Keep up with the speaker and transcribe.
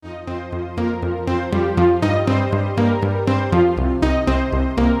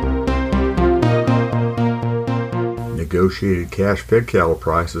Negotiated cash fed cattle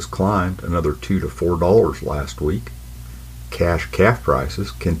prices climbed another $2 to $4 last week. Cash calf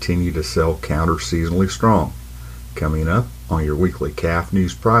prices continue to sell counter-seasonally strong. Coming up on your weekly calf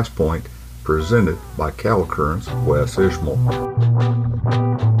news price point, presented by Cattle Current's Wes Ishmael.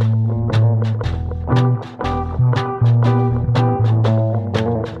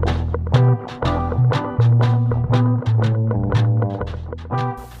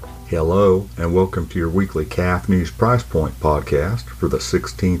 Hello, and welcome to your weekly Calf News Price Point podcast for the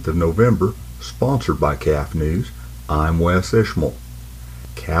 16th of November, sponsored by Calf News. I'm Wes Ishmael.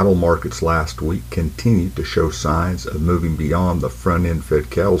 Cattle markets last week continued to show signs of moving beyond the front-end fed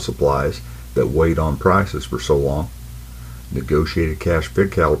cattle supplies that weighed on prices for so long. Negotiated cash fed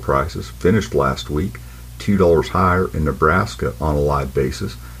cattle prices finished last week $2 higher in Nebraska on a live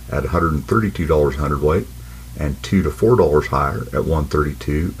basis at $132 a hundredweight, and $2 to $4 higher at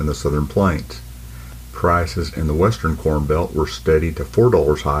 $132 in the Southern Plains. Prices in the Western Corn Belt were steady to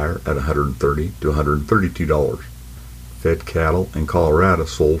 $4 higher at $130 to $132. Fed cattle in Colorado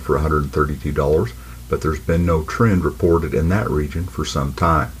sold for $132, but there's been no trend reported in that region for some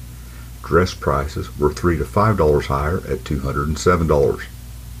time. Dress prices were $3 to $5 higher at $207.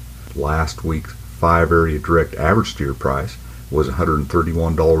 Last week's 5-area direct average steer price was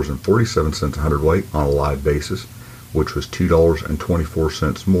 $131.47 a hundredweight on a live basis, which was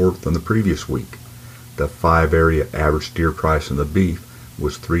 $2.24 more than the previous week. The 5-area average steer price in the beef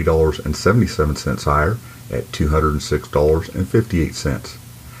was $3.77 higher at $206.58.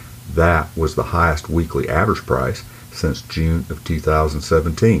 That was the highest weekly average price since June of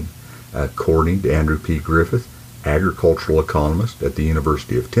 2017, according to Andrew P. Griffith, agricultural economist at the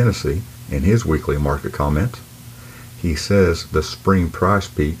University of Tennessee, in his weekly market comments. He says the spring price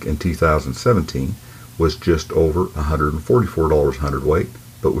peak in 2017 was just over $144 a hundredweight,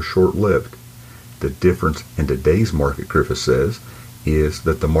 but was short-lived. The difference in today's market, Griffith says, is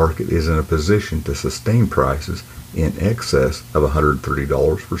that the market is in a position to sustain prices in excess of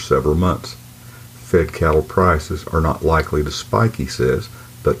 $130 for several months. Fed cattle prices are not likely to spike, he says,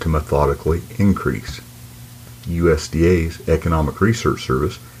 but to methodically increase. USDA's Economic Research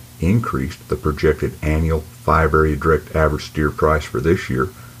Service increased the projected annual 5-area direct average steer price for this year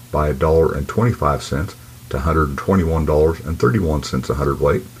by $1.25 to $121.31 a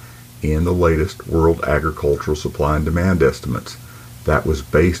hundredweight in the latest World Agricultural Supply and Demand estimates. That was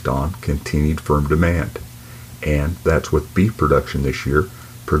based on continued firm demand. And that's with beef production this year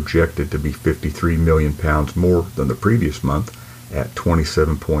projected to be 53 million pounds more than the previous month at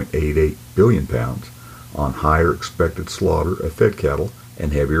 27.88 billion pounds on higher expected slaughter of fed cattle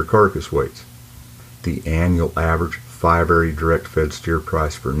and heavier carcass weights. The annual average 5-area direct fed steer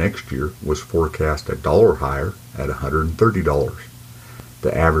price for next year was forecast $1 higher at $130.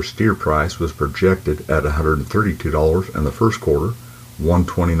 The average steer price was projected at $132 in the first quarter,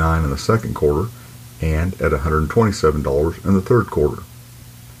 $129 in the second quarter, and at $127 in the third quarter.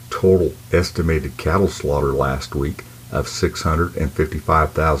 Total estimated cattle slaughter last week of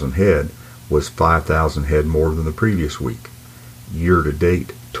 655,000 head was 5,000 head more than the previous week.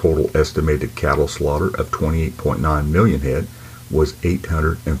 Year-to-date, total estimated cattle slaughter of 28.9 million head was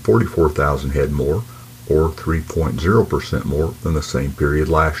 844,000 head more, or 3.0% more than the same period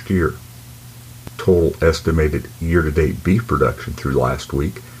last year. Total estimated year-to-date beef production through last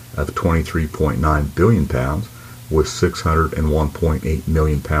week of 23.9 billion pounds was 601.8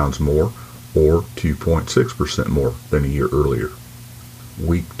 million pounds more, or 2.6% more than a year earlier.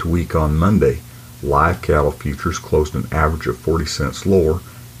 Week to week on Monday, live cattle futures closed an average of 40 cents lower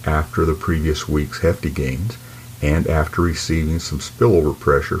after the previous week's hefty gains and after receiving some spillover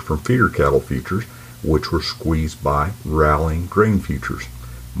pressure from feeder cattle futures, which were squeezed by rallying grain futures.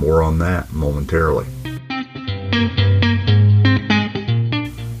 More on that momentarily.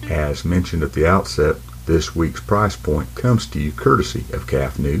 As mentioned at the outset, this week's price point comes to you courtesy of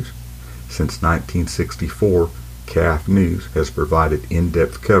Calf News. Since 1964, Calf News has provided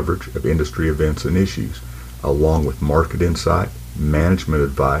in-depth coverage of industry events and issues, along with market insight, management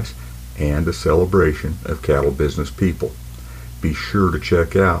advice, and a celebration of cattle business people. Be sure to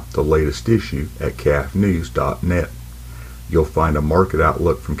check out the latest issue at calfnews.net. You'll find a market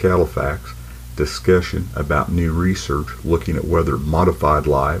outlook from CattleFax, discussion about new research looking at whether modified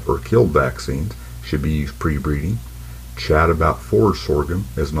live or killed vaccines should be used pre-breeding, chat about forage sorghum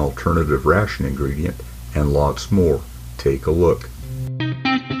as an alternative ration ingredient, and lots more. Take a look.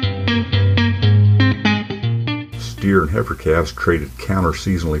 Steer and heifer calves traded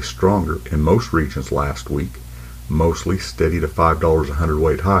counter-seasonally stronger in most regions last week, mostly steady to $5 a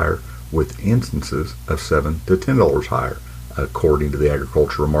hundredweight higher, with instances of $7 to $10 higher, according to the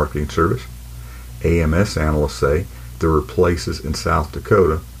Agricultural Marketing Service. AMS analysts say There were places in South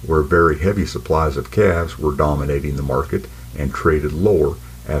Dakota where very heavy supplies of calves were dominating the market and traded lower,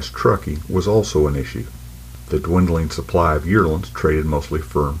 as trucking was also an issue. The dwindling supply of yearlings traded mostly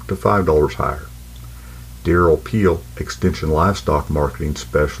firm to $5 higher. Darrell Peel, Extension Livestock Marketing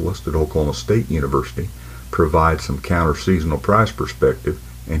Specialist at Oklahoma State University, provides some counter-seasonal price perspective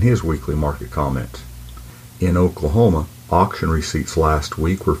in his weekly market comments. In Oklahoma, auction receipts last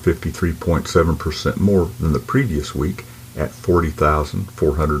week were 53.7% more than the previous week at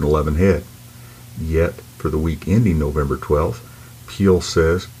 40,411 head. Yet, for the week ending November 12th, Peel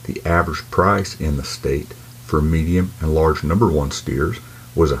says the average price in the state for medium and large number 1 steers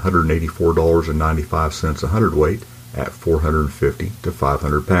was $184.95 a hundredweight at 450 to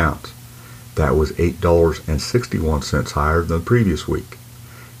 500 pounds. That was $8.61 higher than the previous week.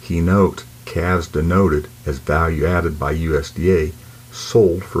 He notes calves denoted as value added by USDA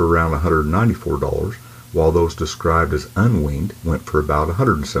sold for around $194, while those described as unweaned went for about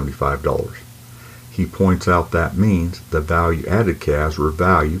 $175. He points out that means the value added calves were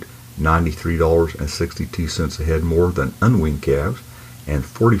valued $93.62 a head more than unweaned calves and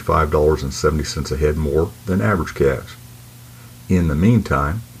 $45.70 a head more than average calves. In the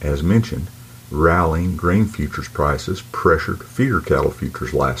meantime, as mentioned, rallying grain futures prices pressured feeder cattle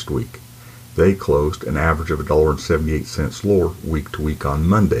futures last week. They closed an average of $1.78 lower week to week on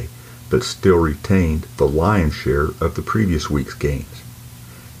Monday, but still retained the lion's share of the previous week's gains.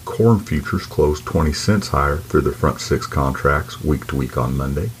 Corn futures closed 20 cents higher through the front 6 contracts week to week on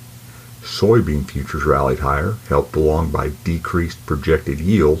Monday. Soybean futures rallied higher, helped along by decreased projected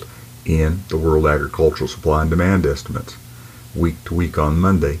yield in the World Agricultural Supply and Demand estimates. Week to week on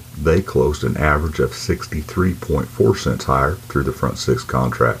Monday, they closed an average of 63.4 cents higher through the front 6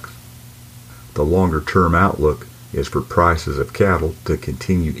 contracts. The longer-term outlook is for prices of cattle to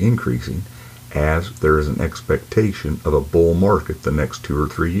continue increasing as there is an expectation of a bull market the next 2 or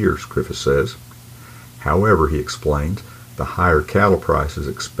 3 years, Griffith says. However, he explains, the higher cattle prices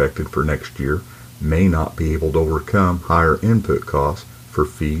expected for next year may not be able to overcome higher input costs for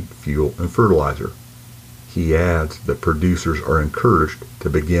feed, fuel, and fertilizer. He adds that producers are encouraged to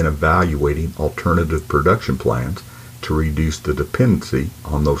begin evaluating alternative production plans to reduce the dependency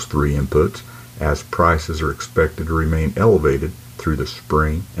on those 3 inputs, as prices are expected to remain elevated through the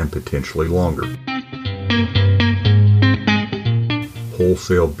spring and potentially longer.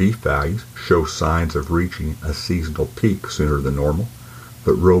 Wholesale beef values show signs of reaching a seasonal peak sooner than normal,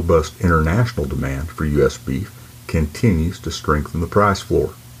 but robust international demand for U.S. beef continues to strengthen the price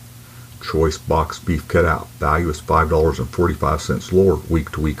floor. Choice box beef cutout value is $5.45 lower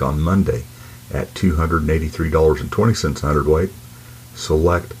week to week on Monday at $283.20 a hundredweight.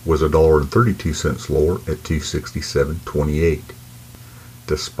 Select was $1.32 lower at $267.28.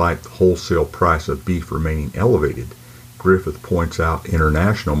 Despite the wholesale price of beef remaining elevated, Griffith points out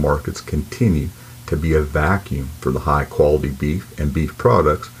international markets continue to be a vacuum for the high-quality beef and beef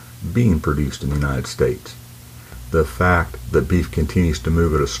products being produced in the United States. The fact that beef continues to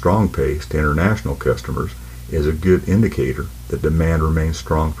move at a strong pace to international customers is a good indicator that demand remains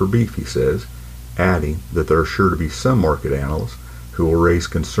strong for beef, he says, adding that there are sure to be some market analysts who will raise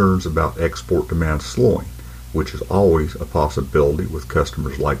concerns about export demand slowing, which is always a possibility with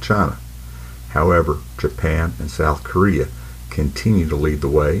customers like China. However, Japan and South Korea continue to lead the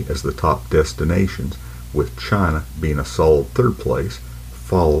way as the top destinations, with China being a solid 3rd place,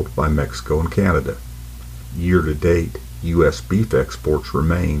 followed by Mexico and Canada. Year to date, U.S. beef exports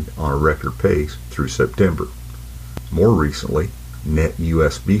remained on a record pace through September. More recently, net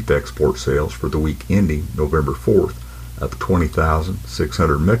U.S. beef export sales for the week ending November 4th of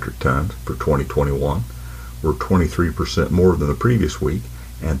 20,600 metric tons for 2021 were 23% more than the previous week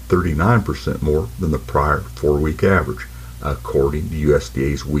and 39% more than the prior 4-week average, according to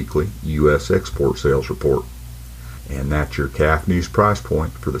USDA's weekly U.S. export sales report. And that's your calf news price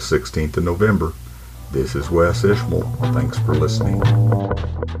point for the 16th of November. This is Wes Ishmael. Thanks for listening.